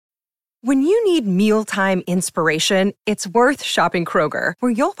When you need mealtime inspiration, it's worth shopping Kroger,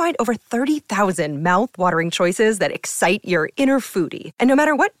 where you'll find over 30,000 mouth-watering choices that excite your inner foodie. And no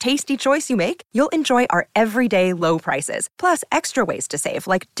matter what tasty choice you make, you'll enjoy our everyday low prices, plus extra ways to save,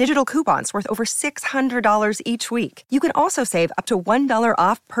 like digital coupons worth over $600 each week. You can also save up to $1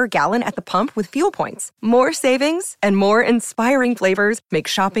 off per gallon at the pump with fuel points. More savings and more inspiring flavors make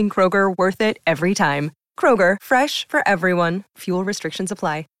shopping Kroger worth it every time. Kroger, fresh for everyone. Fuel restrictions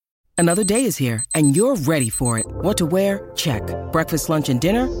apply. Another day is here, and you're ready for it. What to wear? Check. Breakfast, lunch, and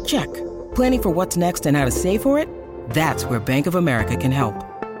dinner? Check. Planning for what's next and how to save for it? That's where Bank of America can help.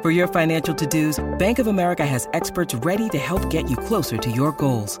 For your financial to-dos, Bank of America has experts ready to help get you closer to your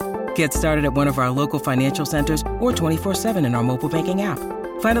goals. Get started at one of our local financial centers or 24/7 in our mobile banking app.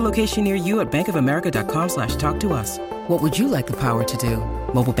 Find a location near you at bankofamerica.com/talktous. What would you like the power to do?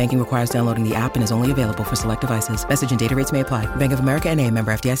 Mobile banking requires downloading the app and is only available for select devices. Message and data rates may apply. Bank of America N.A.,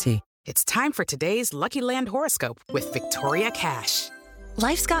 member FDIC. It's time for today's Lucky Land horoscope with Victoria Cash.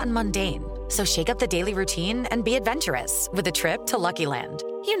 Life's gotten mundane, so shake up the daily routine and be adventurous with a trip to Lucky Land.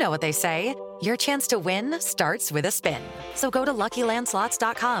 You know what they say, your chance to win starts with a spin. So go to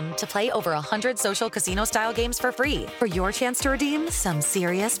LuckyLandSlots.com to play over 100 social casino-style games for free for your chance to redeem some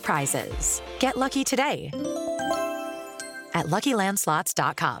serious prizes. Get lucky today at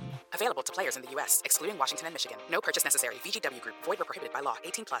LuckyLandSlots.com. Available to players in the U.S., excluding Washington and Michigan. No purchase necessary. VGW Group. Void where prohibited by law.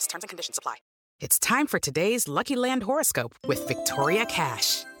 18+. Terms and conditions apply. It's time for today's Lucky Land horoscope with Victoria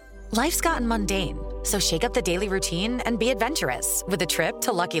Cash. Life's gotten mundane, so shake up the daily routine and be adventurous with a trip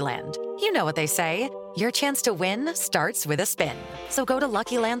to Lucky Land. You know what they say, your chance to win starts with a spin. So go to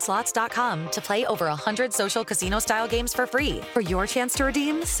LuckyLandSlots.com to play over 100 social casino-style games for free for your chance to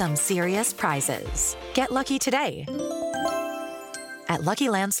redeem some serious prizes. Get lucky today at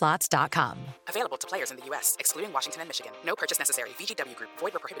LuckyLandSlots.com. Available to players in the U.S., excluding Washington and Michigan. No purchase necessary. VGW Group.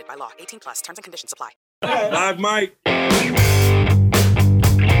 Void where prohibited by law. 18+. Terms and conditions apply. Live Mike.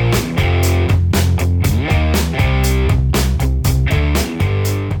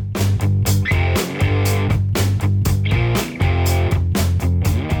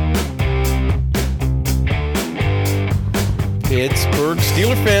 Pittsburgh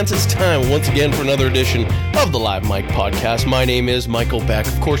Steelers fans, it's time once again for another edition of the Live Mike podcast. My name is Michael Beck,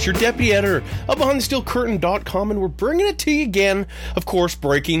 of course, your deputy editor of BehindTheSteelCurtain.com, and we're bringing it to you again, of course,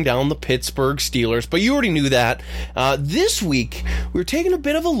 breaking down the Pittsburgh Steelers, but you already knew that. This week, we're taking a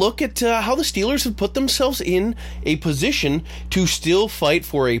bit of a look at how the Steelers have put themselves in a position to still fight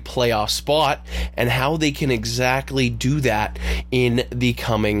for a playoff spot and how they can exactly do that in the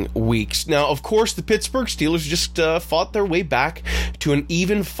coming weeks. Now, of course, the Pittsburgh Steelers just fought their way back to an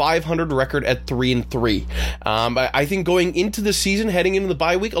even 500 record at 3-3. I think going into the season, heading into the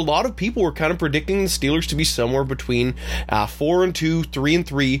bye week, a lot of people were kind of predicting the Steelers to be somewhere between 4-2,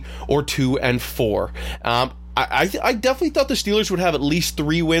 3-3, or 2-4. I definitely thought the Steelers would have at least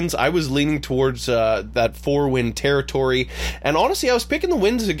 3 wins. I was leaning towards that 4-win territory. And honestly, I was picking the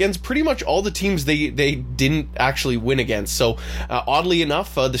wins against pretty much all the teams they didn't actually win against. So oddly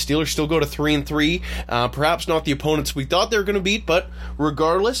enough, the Steelers still go to 3-3. Perhaps not the opponents we thought they were going to beat, but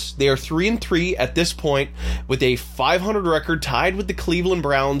regardless, they are 3-3 at this point with a 500 record, tied with the Cleveland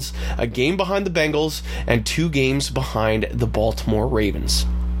Browns, a game behind the Bengals, and 2 games behind the Baltimore Ravens.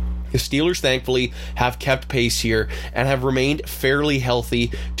 The Steelers, thankfully, have kept pace here and have remained fairly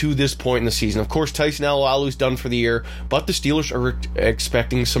healthy to this point in the season. Of course, Tyson Alualu's done for the year, but the Steelers are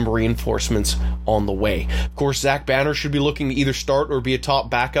expecting some reinforcements on the way. Of course, Zach Banner should be looking to either start or be a top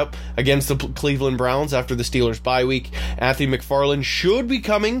backup against the Cleveland Browns after the Steelers' bye week. Anthony McFarland should be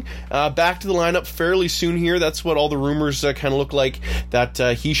coming back to the lineup fairly soon here. That's what all the rumors kind of look like, that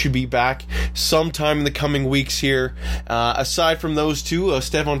he should be back sometime in the coming weeks here. Aside from those two,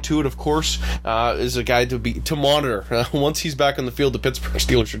 Stephon Tuitt, of course, is a guy to monitor. Once he's back on the field, the Pittsburgh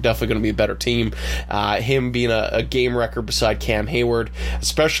Steelers are definitely going to be a better team. Him being a game wrecker beside Cam Hayward,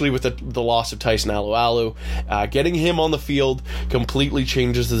 especially with the loss of Tyson Alualu, getting him on the field completely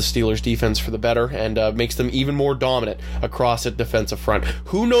changes the Steelers' defense for the better and makes them even more dominant across that defensive front.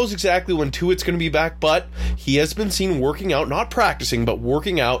 Who knows exactly when Tuitt's going to be back, but he has been seen working out, not practicing, but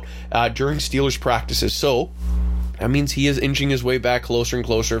working out during Steelers practices. So that means he is inching his way back closer and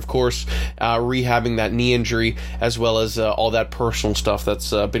closer. Of course, rehabbing that knee injury, as well as all that personal stuff that's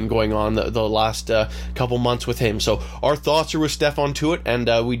been going on the last couple months with him. So our thoughts are with Stephon Tuitt,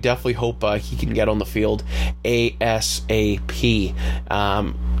 and we definitely hope he can get on the field ASAP.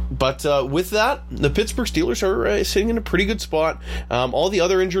 But with that, the Pittsburgh Steelers are sitting in a pretty good spot. All the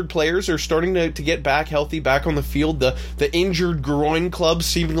other injured players are starting to get back healthy, back on the field. The injured groin club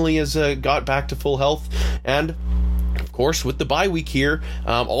seemingly has got back to full health. And of course, with the bye week here,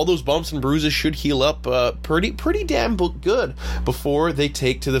 all those bumps and bruises should heal up pretty damn good before they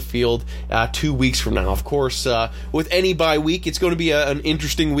take to the field 2 weeks from now. Of course, with any bye week, it's going to be an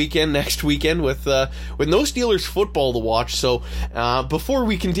interesting weekend next weekend with no Steelers football to watch. So before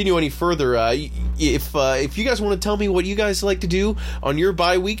we continue any further, if you guys want to tell me what you guys like to do on your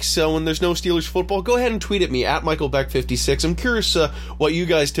bye weeks when there's no Steelers football, go ahead and tweet at me at MichaelBeck56. I'm curious what you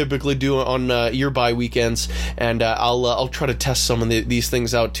guys typically do on your bye weekends, and I'll try to test some of these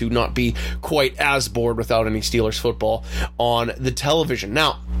things out to not be quite as bored without any Steelers football on the television.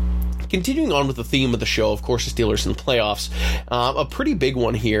 Now, continuing on with the theme of the show, of course, the Steelers in the playoffs. A pretty big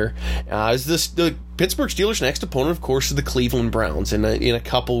one here is the Pittsburgh Steelers' next opponent, of course, is the Cleveland Browns in a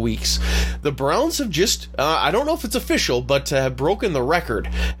couple weeks. The Browns have just, I don't know if it's official, but have broken the record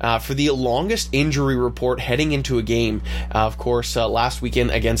for the longest injury report heading into a game. Of course, last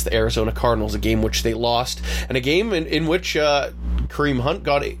weekend against the Arizona Cardinals, a game which they lost, and a game in which Kareem Hunt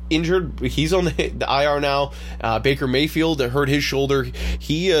got injured. He's on the IR now. Baker Mayfield hurt his shoulder.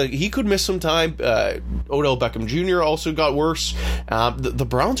 He could miss some time. Odell Beckham Jr. also got worse. The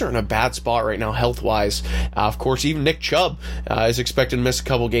Browns are in a bad spot right now, health-wise. Of course, even Nick Chubb is expected to miss a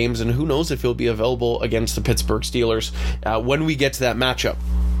couple games, and who knows if he'll be available against the Pittsburgh Steelers when we get to that matchup.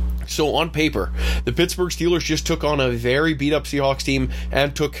 So on paper, the Pittsburgh Steelers just took on a very beat-up Seahawks team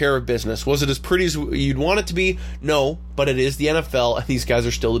and took care of business. Was it as pretty as you'd want it to be? No, but it is the NFL, and these guys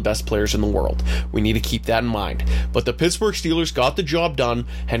are still the best players in the world. We need to keep that in mind. But the Pittsburgh Steelers got the job done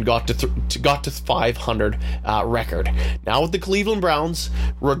and got to 500 record. Now with the Cleveland Browns,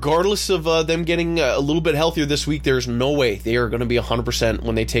 regardless of them getting a little bit healthier this week, there's no way they are going to be 100%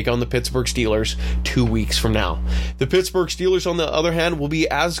 when they take on the Pittsburgh Steelers 2 weeks from now. The Pittsburgh Steelers, on the other hand, will be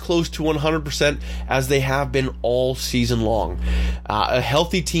as close to 100% as they have been all season long. A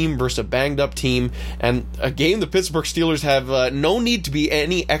healthy team versus a banged up team, and a game the Pittsburgh Steelers have no need to be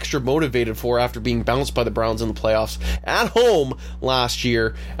any extra motivated for after being bounced by the Browns in the playoffs at home last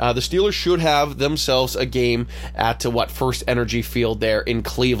year. The Steelers should have themselves a game at First Energy Field there in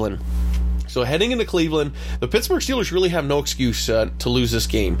Cleveland. So heading into Cleveland, the Pittsburgh Steelers really have no excuse to lose this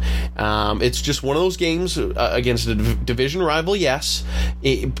game. It's just one of those games against a division rival, yes,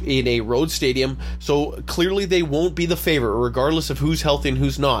 in a road stadium. So clearly they won't be the favorite, regardless of who's healthy and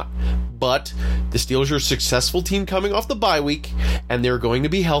who's not. But the Steelers are a successful team coming off the bye week, and they're going to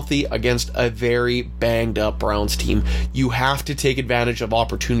be healthy against a very banged up Browns team. You have to take advantage of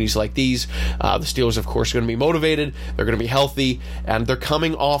opportunities like these. The Steelers, of course, are going to be motivated. They're going to be healthy, and they're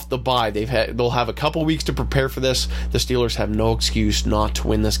coming off the bye. They'll have a couple weeks to prepare for this. The Steelers have no excuse not to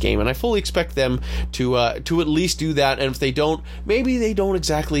win this game, and I fully expect them to at least do that. And if they don't, maybe they don't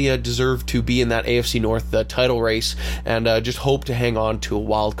exactly deserve to be in that AFC North title race, and just hope to hang on to a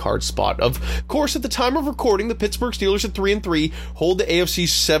wild card spot. Of course, at the time of recording, the Pittsburgh Steelers at 3-3 hold the AFC's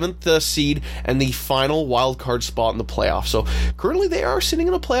 7th seed and the final wild card spot in the playoffs. So currently they are sitting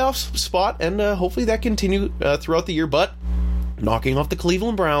in a playoff spot, and hopefully that continue throughout the year. But knocking off the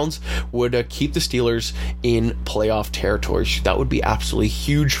Cleveland Browns would keep the Steelers in playoff territory. That would be absolutely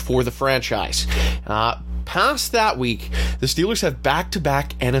huge for the franchise. Past that week, the Steelers have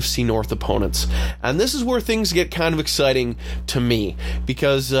back-to-back NFC North opponents. And this is where things get kind of exciting to me,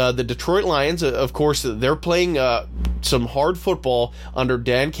 because the Detroit Lions, of course, they're playing some hard football under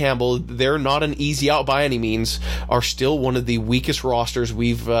Dan Campbell. They're not an easy out by any means, are still one of the weakest rosters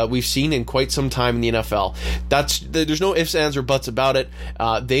we've seen in quite some time in the NFL. There's no ifs, ands, or buts about it.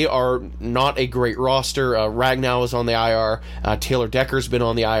 They are not a great roster. Ragnow is on the IR. Taylor Decker's been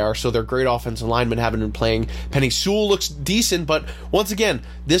on the IR, so their great offensive linemen haven't been playing. Penny Sewell looks decent, but once again,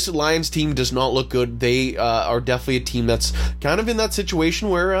 this Lions team does not look good. They are definitely a team that's kind of in that situation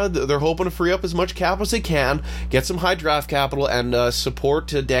where they're hoping to free up as much cap as they can, get some high draft capital, and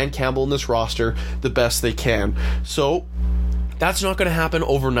support Dan Campbell in this roster the best they can. So that's not going to happen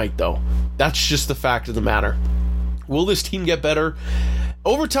overnight, though. That's just the fact of the matter. Will this team get better?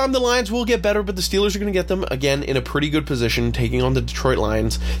 Over time, the Lions will get better, but the Steelers are going to get them, again, in a pretty good position, taking on the Detroit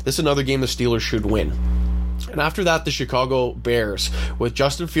Lions. This is another game the Steelers should win. And after that, the Chicago Bears, with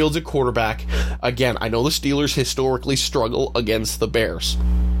Justin Fields at quarterback. Again, I know the Steelers historically struggle against the Bears.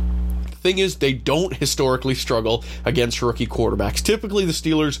 Thing is, they don't historically struggle against rookie quarterbacks. Typically, the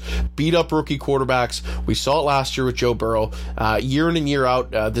Steelers beat up rookie quarterbacks. We saw it last year with Joe Burrow. Year in and year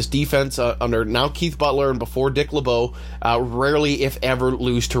out, this defense under now Keith Butler and before Dick LeBeau rarely, if ever,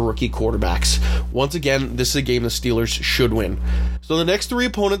 lose to rookie quarterbacks. Once again, this is a game the Steelers should win. So the next three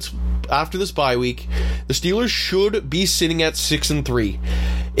opponents after this bye week, the Steelers should be sitting at 6-3.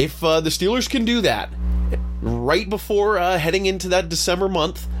 If the Steelers can do that right before heading into that December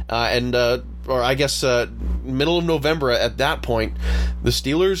month, or I guess middle of November at that point, the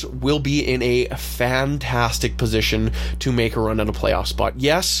Steelers will be in a fantastic position to make a run at a playoff spot.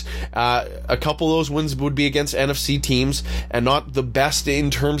 Yes, a couple of those wins would be against NFC teams and not the best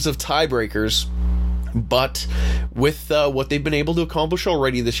in terms of tiebreakers. But with what they've been able to accomplish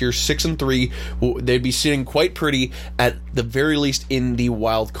already this year, 6-3, they'd be sitting quite pretty at the very least in the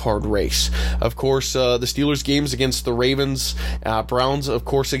wild card race. Of course, the Steelers games against the Ravens, Browns, of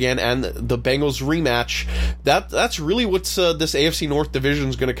course, again, and the Bengals rematch. That's really what's this AFC North division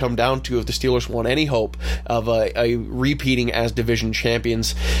is going to come down to if the Steelers want any hope of a repeating as division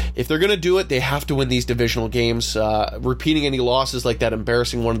champions. If they're going to do it, they have to win these divisional games. Repeating any losses like that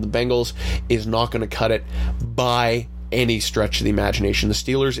embarrassing one of the Bengals is not going to cut it by any stretch of the imagination. The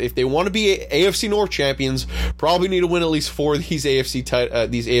Steelers, if they want to be AFC North champions, probably need to win at least 4 of these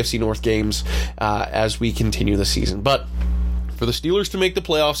AFC North games as we continue the season. But for the Steelers to make the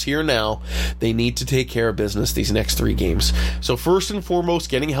playoffs here now, they need to take care of business these next 3 games. So first and foremost,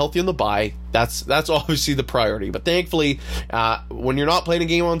 getting healthy on the bye, that's obviously the priority. But thankfully, when you're not playing a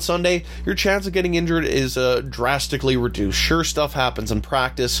game on Sunday, your chance of getting injured is drastically reduced. Sure, stuff happens in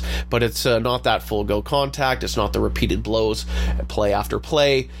practice, but it's not that full-go contact. It's not the repeated blows play after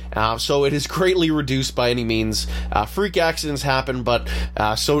play. So it is greatly reduced by any means. Freak accidents happen, but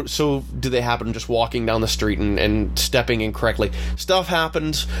so do they happen just walking down the street and stepping incorrectly. Stuff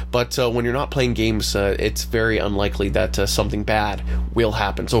happens, but when you're not playing games, it's very unlikely that something bad will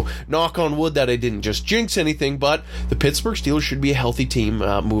happen. So knock on wood that I didn't just jinx anything, but the Pittsburgh Steelers should be a healthy team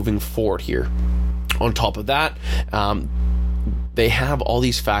moving forward here. On top of that, they have all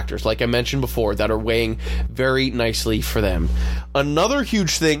these factors, like I mentioned before, that are weighing very nicely for them. Another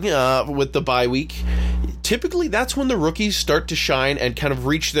huge thing with the bye week, typically that's when the rookies start to shine and kind of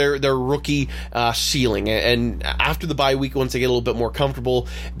reach their rookie ceiling. And after the bye week, once they get a little bit more comfortable,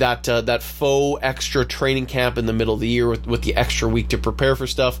 that faux extra training camp in the middle of the year with the extra week to prepare for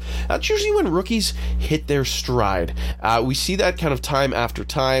stuff, that's usually when rookies hit their stride. We see that kind of time after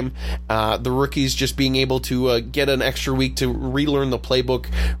time. The rookies just being able to get an extra week to relearn the playbook,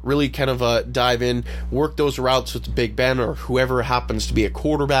 really kind of dive in, work those routes with Big Ben or whoever happens to be a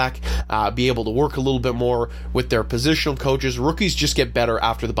quarterback, be able to work a little bit more with their positional coaches. Rookies just get better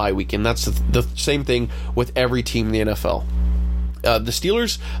after the bye week, and that's the same thing with every team in the NFL. The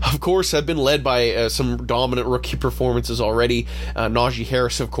Steelers, of course, have been led by some dominant rookie performances already. Najee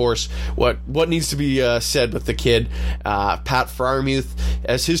Harris, of course. What needs to be said with the kid? Pat Freiermuth,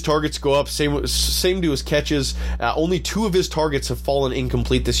 as his targets go up, same to his catches. Only 2 of his targets have fallen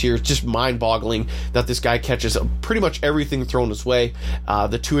incomplete this year. It's just mind-boggling that this guy catches pretty much everything thrown his way.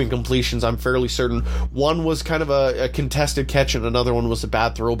 The 2 incompletions, I'm fairly certain. One was kind of a contested catch, and another one was a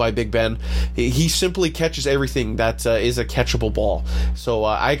bad throw by Big Ben. He simply catches everything that is a catchable ball. So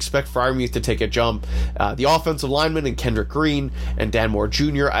I expect Freiermuth to take a jump. The offensive linemen and Kendrick Green and Dan Moore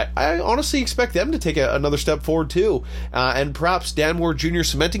Jr., I honestly expect them to take another step forward too. And perhaps Dan Moore Jr.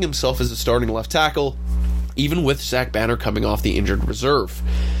 cementing himself as a starting left tackle, even with Zach Banner coming off the injured reserve.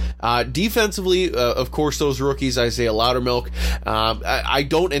 Defensively, of course, those rookies, Isaiah Loudermilk, I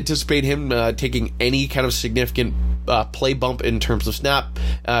don't anticipate him taking any kind of significant play bump in terms of snap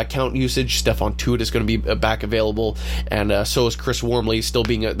count usage. Stephon Tuitt is going to be back available, and so is Chris Wormley, still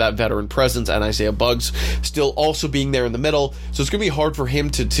being that veteran presence, and Isaiah Buggs still also being there in the middle. So it's going to be hard for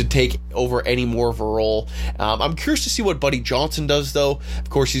him to take over any more of a role. I'm curious to see what Buddy Johnson does, though. Of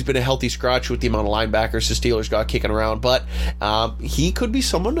course, he's been a healthy scratch with the amount of linebackers the Steelers got kicking around, but he could be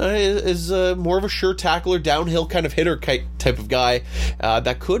someone is more of a sure tackler, downhill kind of hitter type of guy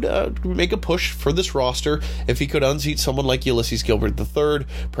that could make a push for this roster if he could unseat someone like Ulysses Gilbert III,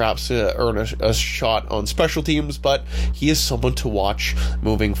 perhaps earn a shot on special teams, but he is someone to watch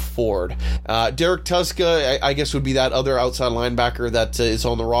moving forward. Derek Tuszka, I guess, would be that other outside linebacker that is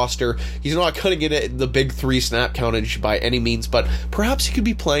on the roster. He's not going to get the big 3 snap countage by any means, but perhaps he could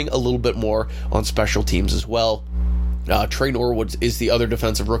be playing a little bit more on special teams as well. Trey Norwood is the other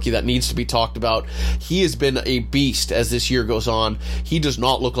defensive rookie that needs to be talked about. He has been a beast as this year goes on. He does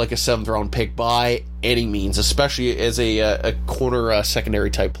not look like a 7th round pick by any means, especially as a corner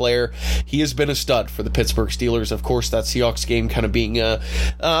secondary type player. He has been a stud for the Pittsburgh Steelers. Of course, that Seahawks game kind of being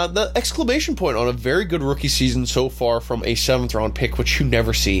the exclamation point on a very good rookie season so far from a 7th round pick, which you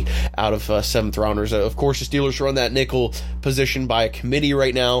never see out of 7th rounders. Of course, the Steelers run that nickel position by a committee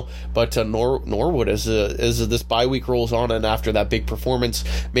right now, but Norwood, as this bye week rolls on and after that big performance,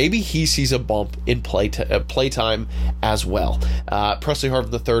 maybe he sees a bump in play time as well. Presley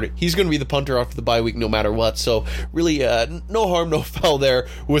Harvin III, he's going to be the punter after the bye week week no matter what. So really no harm, no foul there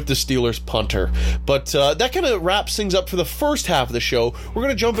with the Steelers punter. But that kind of wraps things up for the first half of the show. We're going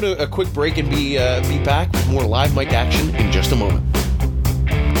to jump into a quick break and be back with more live mic action in just a moment.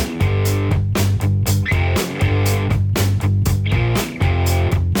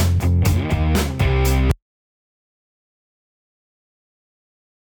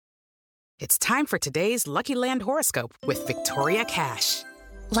 It's time for today's Lucky Land horoscope with Victoria Cash.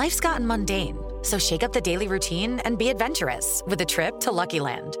 Life's gotten mundane, so shake up the daily routine and be adventurous with a trip to Lucky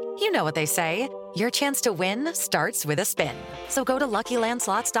Land. You know what they say, your chance to win starts with a spin. So go to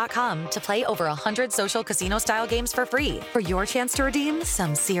LuckyLandSlots.com to play over 100 social casino-style games for free for your chance to redeem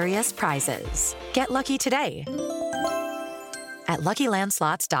some serious prizes. Get lucky today at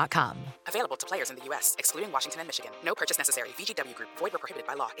LuckyLandSlots.com. Available to players in the U.S., excluding Washington and Michigan. No purchase necessary. VGW Group. Void where prohibited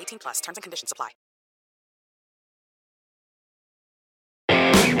by law. 18+. Terms and conditions apply.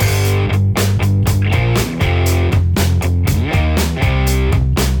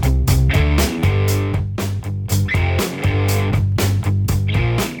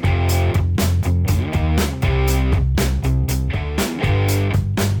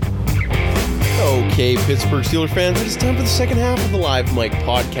 Okay, Pittsburgh Steelers fans, it is time for the second half of the Live Mike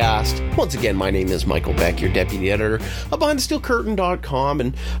podcast. Once again, my name is Michael Beck, your deputy editor of BehindTheSteelCurtain.com,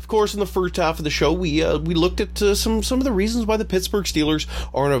 and of course, in the first half of the show, we looked at some of the reasons why the Pittsburgh Steelers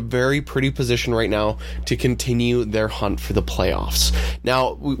are in a very pretty position right now to continue their hunt for the playoffs.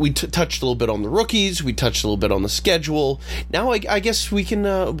 Now, we touched a little bit on the rookies, we touched a little bit on the schedule. Now, I guess we can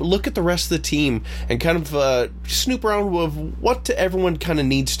look at the rest of the team and kind of snoop around with what everyone kind of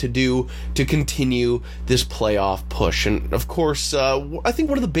needs to do to continue this playoff push. And of course, I think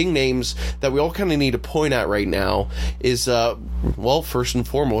one of the big names that we all kind of need to point at right now is, first and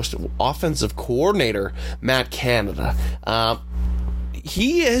foremost, offensive coordinator Matt Canada.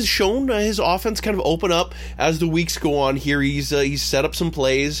 He has shown his offense kind of open up as the weeks go on here. He's set up some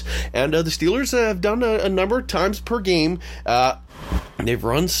plays, and the Steelers have done a number of times per game. They've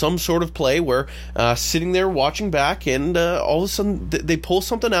run some sort of play where sitting there watching back, and all of a sudden they pull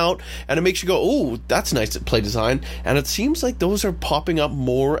something out, and it makes you go, "Oh, that's nice play design." And it seems like those are popping up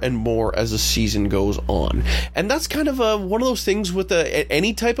more and more as the season goes on. And that's kind of one of those things with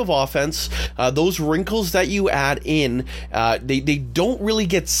any type of offense. Those wrinkles that you add in, they don't really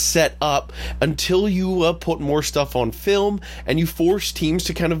get set up until you put more stuff on film and you force teams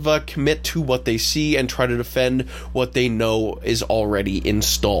to kind of commit to what they see and try to defend what they know is already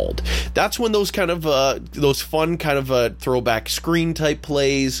installed. That's when those kind of those fun kind of throwback screen type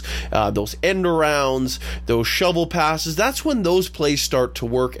plays, those end arounds, those shovel passes, that's when those plays start to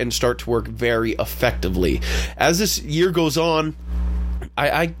work and start to work very effectively. As this year goes on,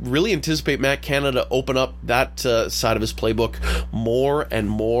 I really anticipate Matt Canada open up that side of his playbook more and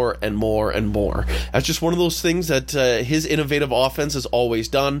more and more and more. That's just one of those things that his innovative offense has always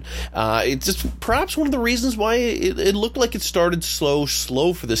done. It's just perhaps one of the reasons why it looked like it started slow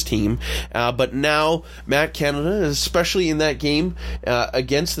for this team. But now Matt Canada, especially in that game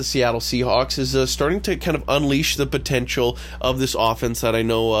against the Seattle Seahawks, is starting to kind of unleash the potential of this offense that I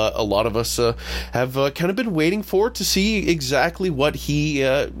know a lot of us have kind of been waiting for to see exactly what he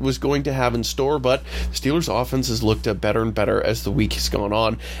was going to have in store. But the Steelers' offense has looked better and better as the week has gone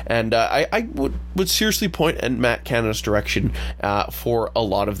on, and I would seriously point at Matt Canada's direction for a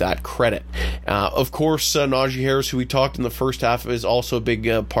lot of that credit. Of course, Najee Harris, who we talked in the first half, is also a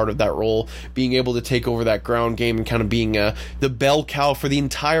big part of that role, being able to take over that ground game and kind of being the bell cow for the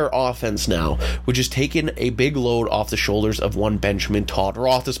entire offense now, which has taken a big load off the shoulders of one Benjamin Todd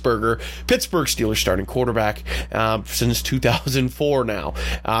Roethlisberger, Pittsburgh Steelers starting quarterback since 2004 now.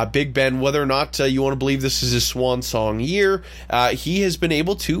 Big Ben, whether or not you want to believe this is his swan song year, he has been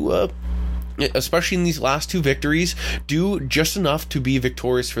able to especially in these last two victories, do just enough to be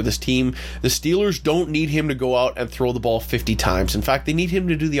victorious for this team. The Steelers don't need him to go out and throw the ball 50 times. In fact, they need him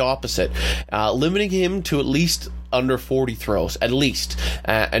to do the opposite, limiting him to at least under 40 throws, at least.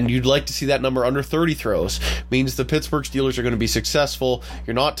 And you'd like to see that number under 30 throws. Means the Pittsburgh Steelers are going to be successful.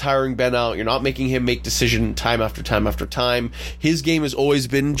 You're not tiring Ben out. You're not making him make decision time after time after time. His game has always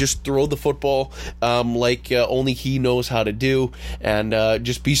been just throw the football like only he knows how to do, and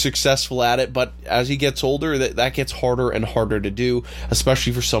just be successful at it. But as he gets older, that gets harder and harder to do,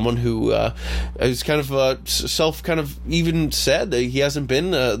 especially for someone who is kind of even said that he hasn't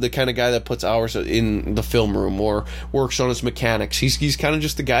been the kind of guy that puts hours in the film room or or works on his mechanics. He's kind of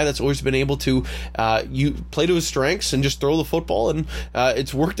just the guy that's always been able to play to his strengths and just throw the football, and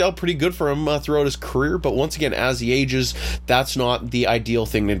it's worked out pretty good for him throughout his career. But once again, as he ages, that's not the ideal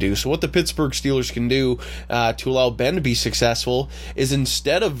thing to do. So what the Pittsburgh Steelers can do to allow Ben to be successful is,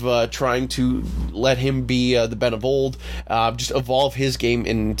 instead of trying to let him be the Ben of old, just evolve his game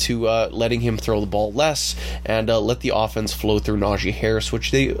into letting him throw the ball less and let the offense flow through Najee Harris,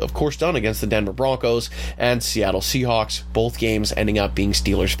 which they of course done against the Denver Broncos and Seattle Seahawks, both games ending up being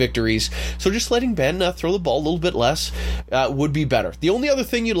Steelers victories. So just letting Ben throw the ball a little bit less would be better. The only other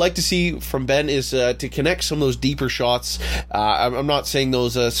thing you'd like to see from Ben is to connect some of those deeper shots. I'm not saying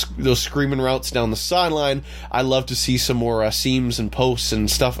those screaming routes down the sideline. I love to see some more seams and posts and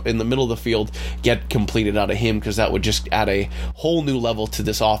stuff in the middle of the field get completed out of him, because that would just add a whole new level to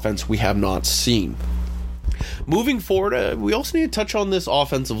this offense we have not seen. Moving forward, we also need to touch on this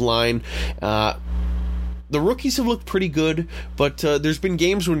offensive line. The rookies have looked pretty good, but there's been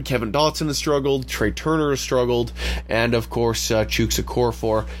games when Kevin Dotson has struggled, Trey Turner has struggled, and of course Chuks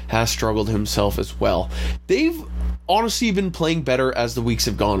Okorafor has struggled himself as well. They've honestly been playing better as the weeks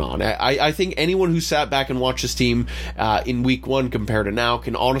have gone on. I think anyone who sat back and watched this team in week one compared to now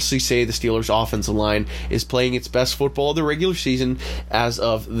can honestly say the Steelers' offensive line is playing its best football of the regular season as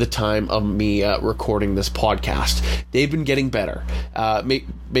of the time of me recording this podcast. They've been getting better.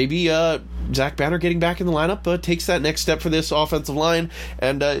 Maybe Zach Banner getting back in the lineup takes that next step for this offensive line,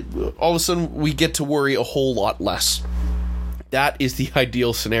 and all of a sudden we get to worry a whole lot less. That is the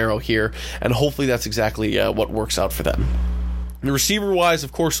ideal scenario here, and hopefully that's exactly what works out for them. The receiver-wise,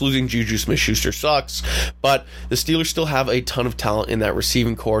 of course, losing Juju Smith-Schuster sucks, but the Steelers still have a ton of talent in that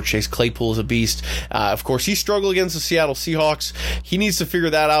receiving core. Chase Claypool is a beast. Of course, he struggled against the Seattle Seahawks. He needs to figure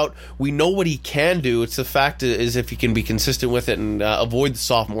that out. We know what he can do. It's the fact is if he can be consistent with it and avoid the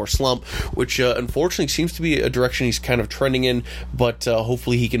sophomore slump, which unfortunately seems to be a direction he's kind of trending in, but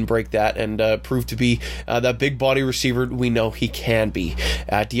hopefully he can break that and prove to be that big body receiver we know he can be.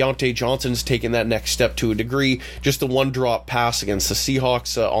 Deontay Johnson's taken that next step to a degree. Just the one drop pass against the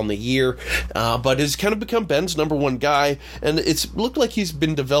Seahawks on the year, but has kind of become Ben's number one guy, and it's looked like he's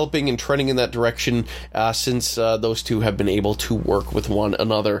been developing and trending in that direction since those two have been able to work with one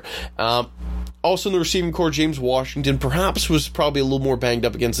another. Also in the receiving core, James Washington perhaps was probably a little more banged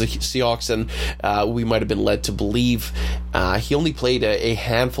up against the Seahawks than we might have been led to believe. He only played a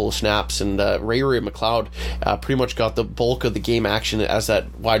handful of snaps, and Ray McLeod pretty much got the bulk of the game action as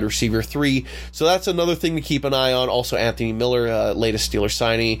that wide receiver 3. So that's another thing to keep an eye on. Also Anthony Miller, latest Steelers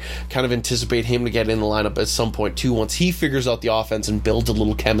signee, kind of anticipate him to get in the lineup at some point too once he figures out the offense and builds a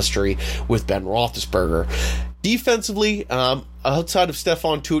little chemistry with Ben Roethlisberger. Defensively, outside of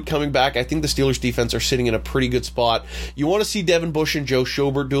Stephon Tuitt coming back, I think the Steelers defense are sitting in a pretty good spot. You want to see Devin Bush and Joe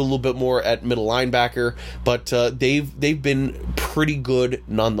Schobert do a little bit more at middle linebacker, but they've been pretty good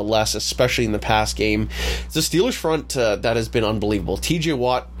nonetheless, especially in the pass game. It's the Steelers front that has been unbelievable. TJ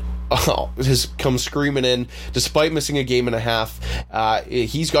Watt has come screaming in despite missing a game and a half.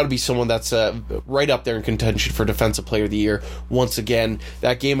 He's got to be someone that's right up there in contention for Defensive Player of the Year once again.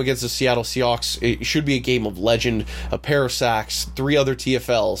 That game against the Seattle Seahawks, it should be a game of legend. A pair of sacks, 3 other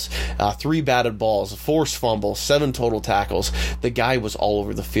TFLs, 3 batted balls, a forced fumble, 7 total tackles. The guy was all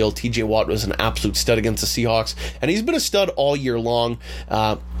over the field. TJ Watt was an absolute stud against the Seahawks, and he's been a stud all year long.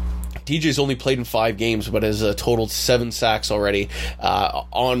 TJ's only played in 5 games, but has totaled 7 sacks already,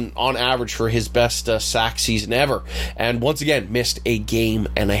 on average for his best sack season ever. And once again, missed a game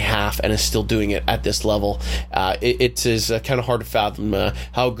and a half and is still doing it at this level. It is kind of hard to fathom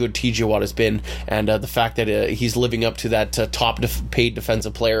how good TJ Watt has been, and the fact that he's living up to that top paid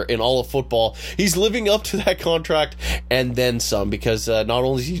defensive player in all of football. He's living up to that contract and then some, because not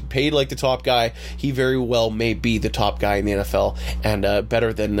only is he paid like the top guy, he very well may be the top guy in the NFL, and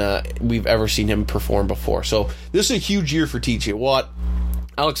better than we've ever seen him perform before. So this is a huge year for TJ Watt.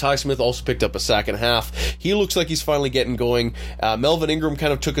 Alex Highsmith also picked up a sack and a half. He looks like he's finally getting going. Melvin Ingram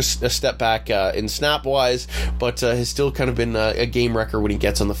kind of took a step back in snap-wise, but has still kind of been a game wrecker when he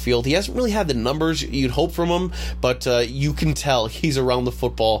gets on the field. He hasn't really had the numbers you'd hope from him, but you can tell he's around the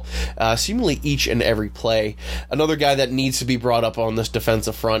football seemingly each and every play. Another guy that needs to be brought up on this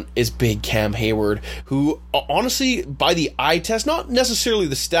defensive front is Big Cam Hayward, who honestly, by the eye test, not necessarily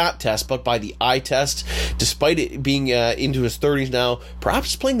the stat test, but by the eye test, despite it being into his 30s now, perhaps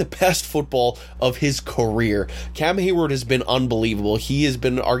just playing the best football of his career. Cam Hayward has been unbelievable. He has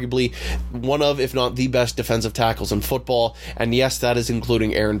been arguably one of, if not the best defensive tackles in football, and yes, that is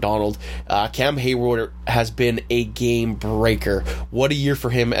including Aaron Donald. Cam Hayward has been a game breaker. What a year for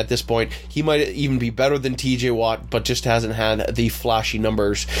him at this point. He might even be better than TJ Watt, but just hasn't had the flashy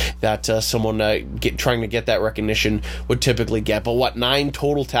numbers that someone trying to get that recognition would typically get. But 9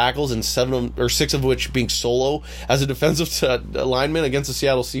 total tackles and 6 of which being solo as a defensive lineman against the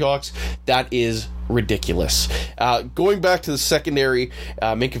Seattle Seahawks, that is ridiculous. Going back to the secondary,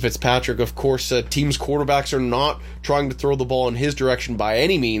 Minkah Fitzpatrick, of course, teams' quarterbacks are not trying to throw the ball in his direction by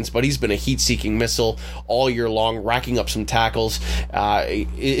any means, but he's been a heat-seeking missile all year long, racking up some tackles.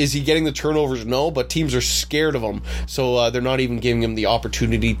 Is he getting the turnovers? No, but teams are scared of him, so they're not even giving him the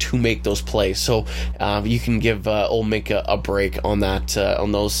opportunity to make those plays. So you can give old Minkah a break on that,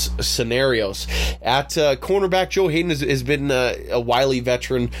 on those scenarios. At cornerback, Joe Hayden has been a wily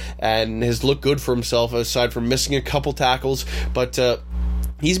veteran and has looked good for himself, aside from missing a couple tackles, but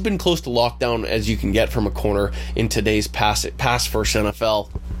he's been close to lockdown as you can get from a corner in today's pass first NFL.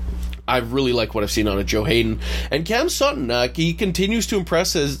 I really like what I've seen out of Joe Hayden. And Cam Sutton, he continues to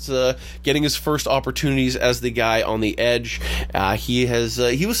impress as getting his first opportunities as the guy on the edge. He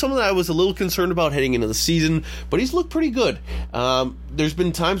was someone that I was a little concerned about heading into the season, but he's looked pretty good. There's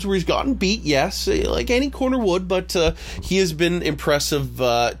been times where he's gotten beat, yes, like any corner would, but he has been impressive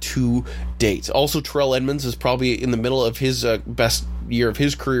to date. Also, Terrell Edmunds is probably in the middle of his best year of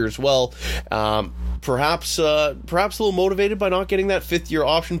his career as well. Perhaps a little motivated by not getting that 5th-year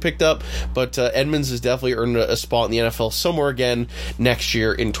option picked up, but Edmunds has definitely earned a spot in the NFL somewhere again next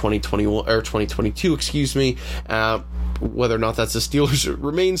year in 2021 or 2022. Excuse me. Whether or not that's the Steelers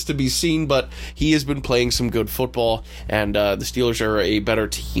remains to be seen, but he has been playing some good football, and the Steelers are a better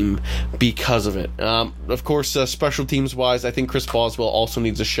team because of it. Of course, special teams wise, I think Chris Boswell also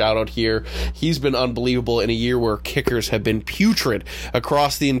needs a shout out here. He's been unbelievable in a year where kickers have been putrid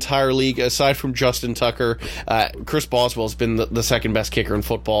across the entire league. Aside from Justin Tucker, Chris Boswell has been the second best kicker in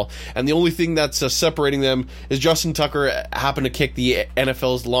football, and the only thing that's separating them is Justin Tucker happened to kick the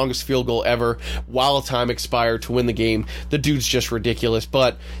NFL's longest field goal ever while time expired to win the game. The dude's just ridiculous,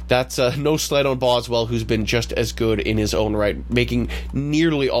 but that's no slight on Boswell, who's been just as good in his own right, making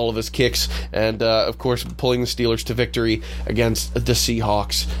nearly all of his kicks, and of course pulling the Steelers to victory against the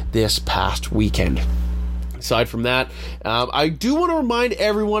Seahawks this past weekend. Aside from that, I do want to remind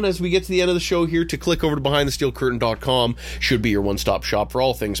everyone as we get to the end of the show here to click over to BehindTheSteelCurtain.com. Should be your one-stop shop for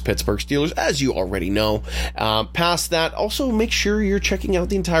all things Pittsburgh Steelers, as you already know. Past that, also make sure you're checking out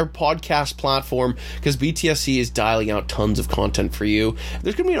the entire podcast platform, because BTSC is dialing out tons of content for you.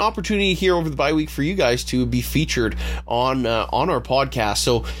 There's going to be an opportunity here over the bye week for you guys to be featured on our podcast.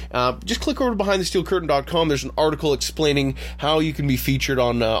 So just click over to BehindTheSteelCurtain.com. There's an article explaining how you can be featured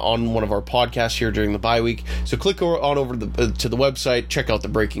on one of our podcasts here during the bye week. So click on over to the website, check out the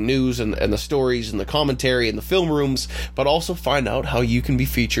breaking news and the stories and the commentary and the film rooms, but also find out how you can be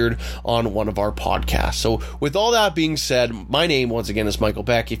featured on one of our podcasts. So with all that being said, my name once again is Michael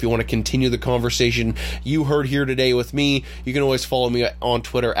Beck. If you want to continue the conversation you heard here today with me, you can always follow me on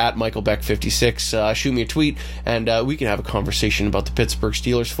Twitter at MichaelBeck56. Shoot me a tweet and we can have a conversation about the Pittsburgh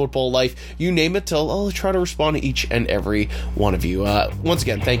Steelers football life. You name it, I'll try to respond to each and every one of you. Once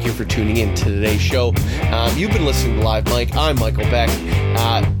again, thank you for tuning in to today's show. You've been listening to Live Mike. I'm Michael Beck.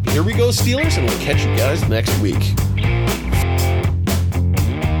 Here we go, Steelers, and we'll catch you guys next week.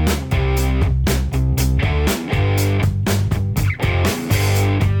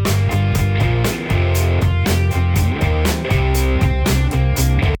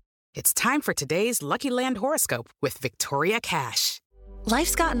 It's time for today's Lucky Land horoscope with Victoria Cash.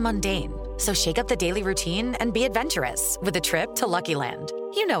 Life's gotten mundane, so shake up the daily routine and be adventurous with a trip to Lucky Land.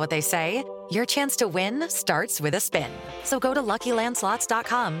 You know what they say. Your chance to win starts with a spin. So go to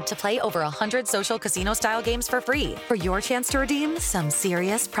LuckyLandSlots.com to play over 100 social casino-style games for free for your chance to redeem some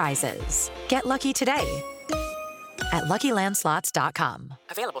serious prizes. Get lucky today at LuckyLandSlots.com.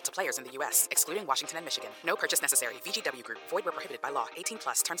 Available to players in the U.S., excluding Washington and Michigan. No purchase necessary. VGW Group. Void where prohibited by law.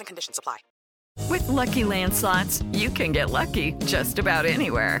 18+. Terms and conditions apply. With Lucky Land Slots, you can get lucky just about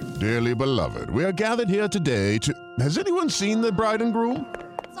anywhere. Dearly beloved, we are gathered here today to... Has anyone seen the bride and groom?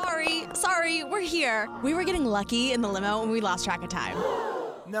 Sorry, we're here. We were getting lucky in the limo and we lost track of time.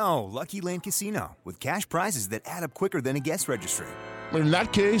 No, Lucky Land Casino, with cash prizes that add up quicker than a guest registry. In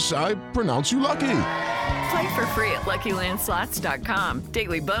that case, I pronounce you lucky. Play for free at LuckyLandSlots.com.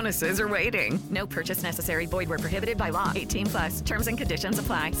 Daily bonuses are waiting. No purchase necessary. Void where prohibited by law. 18+. Terms and conditions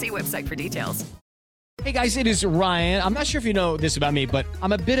apply. See website for details. Hey guys, it is Ryan. I'm not sure if you know this about me, but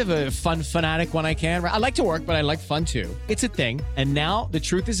I'm a bit of a fun fanatic when I can. I like to work, but I like fun too. It's a thing. And now the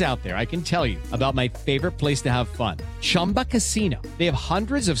truth is out there. I can tell you about my favorite place to have fun. Chumba Casino. They have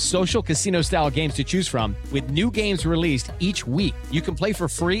hundreds of social casino style games to choose from with new games released each week. You can play for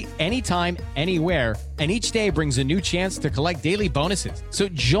free anytime, anywhere. And each day brings a new chance to collect daily bonuses. So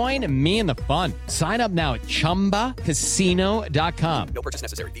join me in the fun. Sign up now at ChumbaCasino.com. No purchase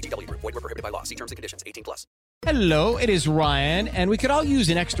necessary. VGW Group. Void where prohibited by law. See terms and conditions. 18+. Hello, it is Ryan, and we could all use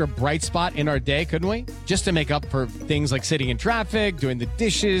an extra bright spot in our day, couldn't we? Just to make up for things like sitting in traffic, doing the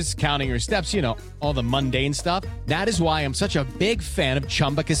dishes, counting your steps, you know, all the mundane stuff. That is why I'm such a big fan of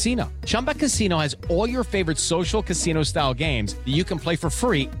Chumba Casino. Chumba Casino has all your favorite social casino-style games that you can play for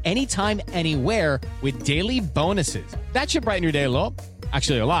free anytime, anywhere with daily bonuses. That should brighten your day a little.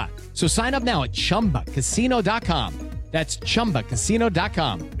 Actually, a lot. So sign up now at ChumbaCasino.com. That's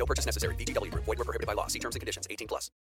ChumbaCasino.com. No purchase necessary. VGW Group. Void where prohibited by law. See terms and conditions. 18+.